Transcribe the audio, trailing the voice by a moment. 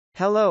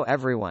Hello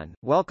everyone,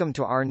 welcome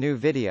to our new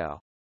video.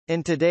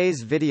 In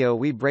today's video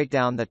we break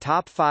down the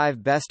top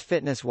 5 best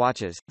fitness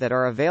watches that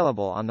are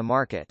available on the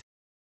market.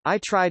 I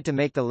tried to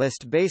make the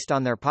list based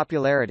on their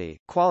popularity,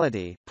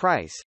 quality,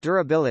 price,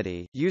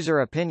 durability, user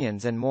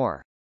opinions and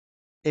more.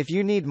 If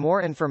you need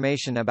more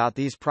information about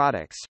these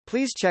products,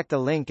 please check the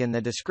link in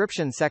the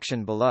description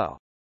section below.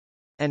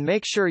 And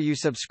make sure you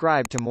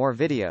subscribe to more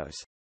videos.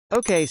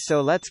 Okay,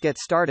 so let's get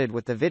started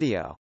with the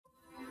video.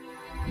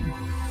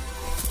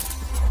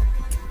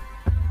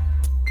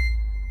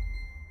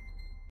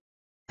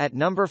 At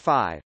number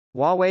 5.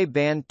 Huawei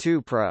Band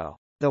 2 Pro.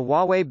 The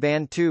Huawei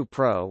Band 2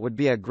 Pro would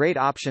be a great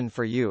option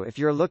for you if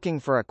you're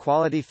looking for a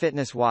quality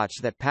fitness watch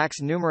that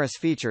packs numerous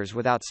features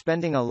without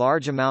spending a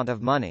large amount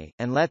of money,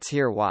 and let's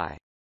hear why.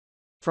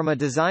 From a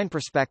design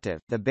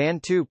perspective, the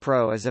Band 2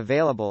 Pro is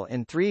available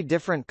in 3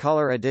 different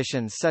color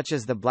editions such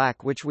as the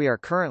black which we are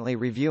currently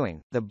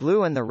reviewing, the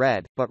blue and the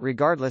red, but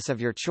regardless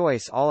of your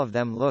choice all of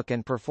them look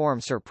and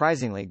perform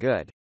surprisingly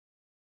good.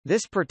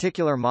 This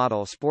particular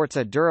model sports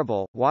a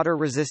durable,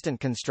 water-resistant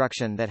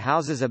construction that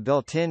houses a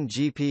built-in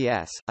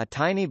GPS, a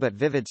tiny but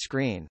vivid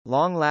screen,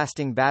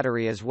 long-lasting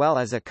battery as well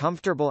as a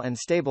comfortable and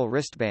stable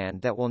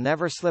wristband that will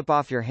never slip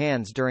off your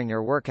hands during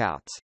your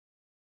workouts.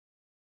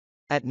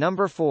 At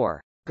number 4.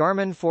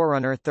 Garmin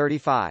Forerunner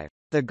 35.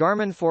 The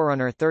Garmin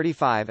Forerunner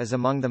 35 is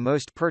among the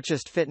most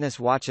purchased fitness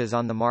watches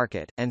on the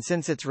market, and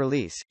since its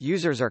release,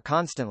 users are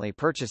constantly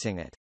purchasing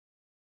it.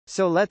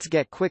 So let's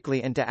get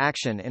quickly into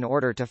action in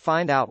order to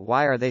find out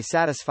why are they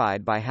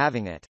satisfied by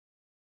having it.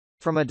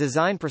 From a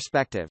design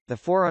perspective, the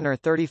Forerunner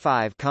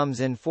 35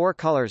 comes in 4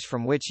 colors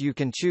from which you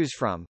can choose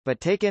from,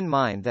 but take in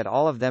mind that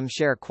all of them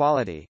share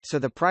quality, so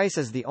the price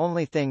is the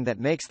only thing that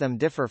makes them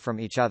differ from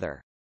each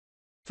other.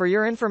 For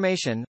your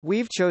information,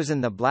 we've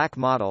chosen the black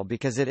model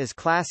because it is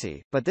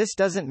classy, but this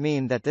doesn't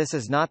mean that this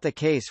is not the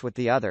case with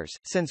the others,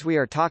 since we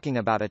are talking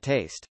about a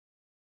taste.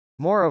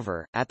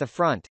 Moreover, at the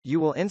front,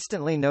 you will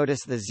instantly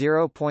notice the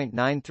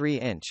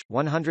 0.93-inch,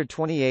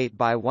 128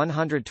 by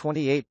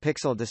 128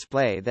 pixel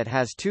display that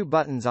has 2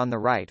 buttons on the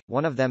right,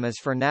 one of them is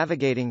for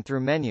navigating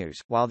through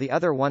menus, while the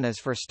other one is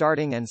for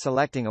starting and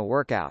selecting a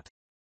workout.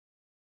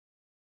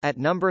 At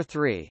number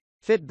 3.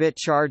 Fitbit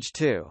Charge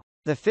 2.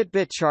 The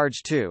Fitbit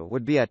Charge 2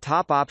 would be a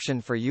top option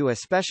for you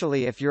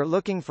especially if you're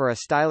looking for a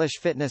stylish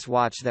fitness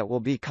watch that will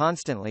be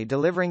constantly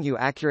delivering you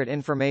accurate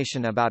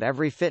information about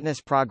every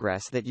fitness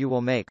progress that you will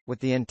make, with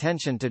the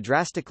intention to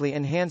drastically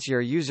enhance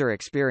your user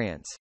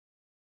experience.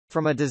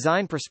 From a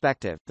design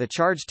perspective, the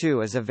Charge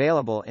 2 is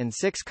available in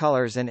 6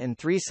 colors and in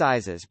 3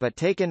 sizes, but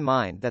take in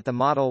mind that the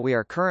model we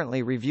are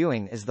currently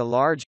reviewing is the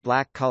large,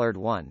 black-colored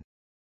one.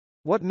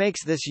 What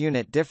makes this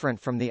unit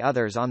different from the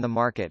others on the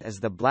market is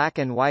the black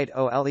and white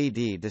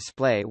OLED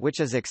display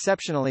which is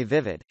exceptionally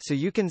vivid, so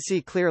you can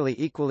see clearly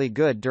equally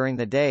good during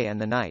the day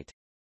and the night.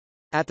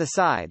 At the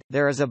side,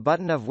 there is a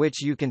button of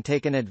which you can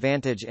take an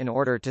advantage in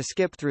order to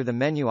skip through the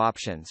menu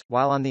options,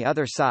 while on the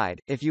other side,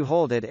 if you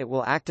hold it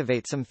will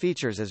activate some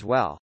features as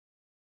well.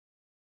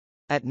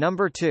 At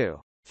number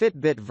 2.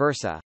 Fitbit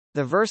Versa.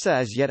 The Versa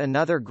is yet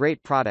another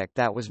great product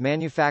that was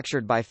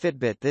manufactured by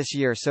Fitbit this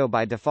year, so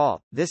by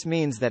default, this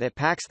means that it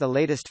packs the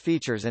latest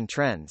features and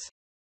trends.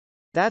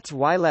 That's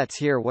why let's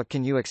hear what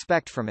can you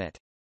expect from it.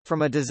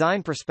 From a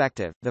design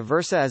perspective, the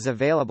Versa is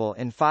available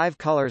in 5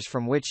 colors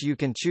from which you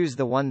can choose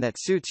the one that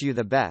suits you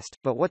the best,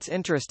 but what's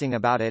interesting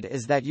about it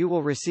is that you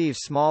will receive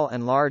small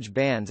and large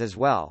bands as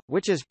well,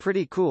 which is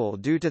pretty cool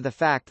due to the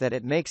fact that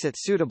it makes it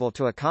suitable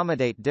to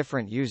accommodate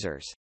different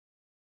users.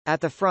 At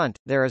the front,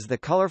 there is the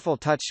colorful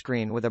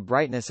touchscreen with a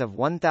brightness of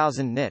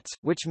 1000 nits,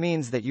 which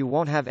means that you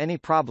won't have any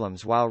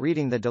problems while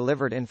reading the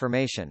delivered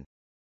information.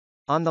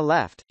 On the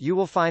left, you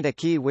will find a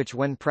key which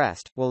when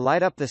pressed, will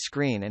light up the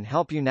screen and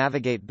help you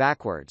navigate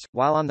backwards,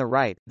 while on the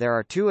right, there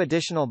are 2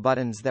 additional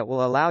buttons that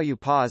will allow you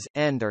pause,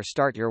 end or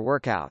start your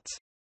workouts.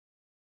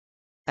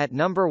 At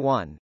number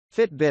 1.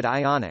 Fitbit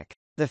Ionic.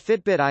 The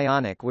Fitbit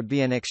Ionic would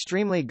be an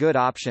extremely good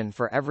option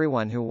for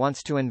everyone who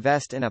wants to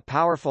invest in a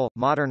powerful,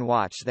 modern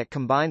watch that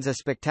combines a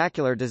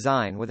spectacular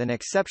design with an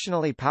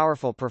exceptionally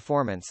powerful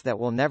performance that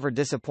will never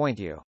disappoint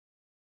you.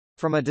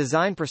 From a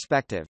design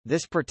perspective,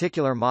 this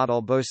particular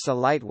model boasts a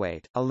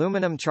lightweight,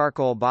 aluminum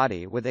charcoal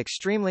body with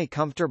extremely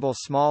comfortable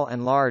small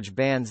and large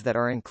bands that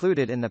are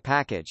included in the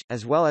package,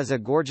 as well as a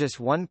gorgeous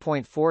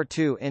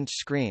 1.42-inch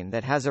screen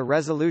that has a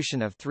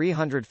resolution of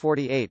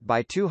 348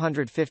 by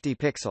 250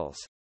 pixels.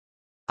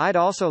 I'd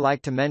also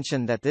like to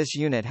mention that this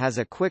unit has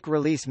a quick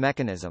release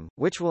mechanism,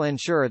 which will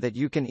ensure that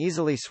you can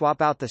easily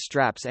swap out the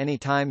straps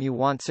anytime you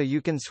want, so you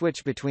can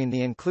switch between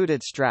the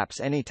included straps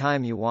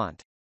anytime you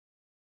want.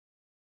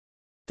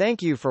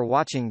 Thank you for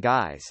watching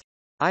guys.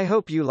 I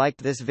hope you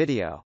liked this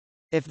video.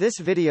 If this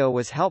video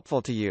was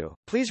helpful to you,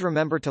 please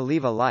remember to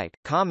leave a like,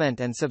 comment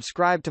and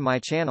subscribe to my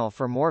channel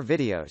for more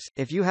videos.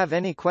 If you have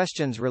any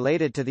questions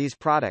related to these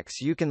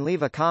products you can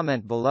leave a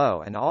comment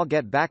below and I'll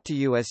get back to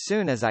you as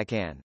soon as I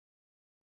can.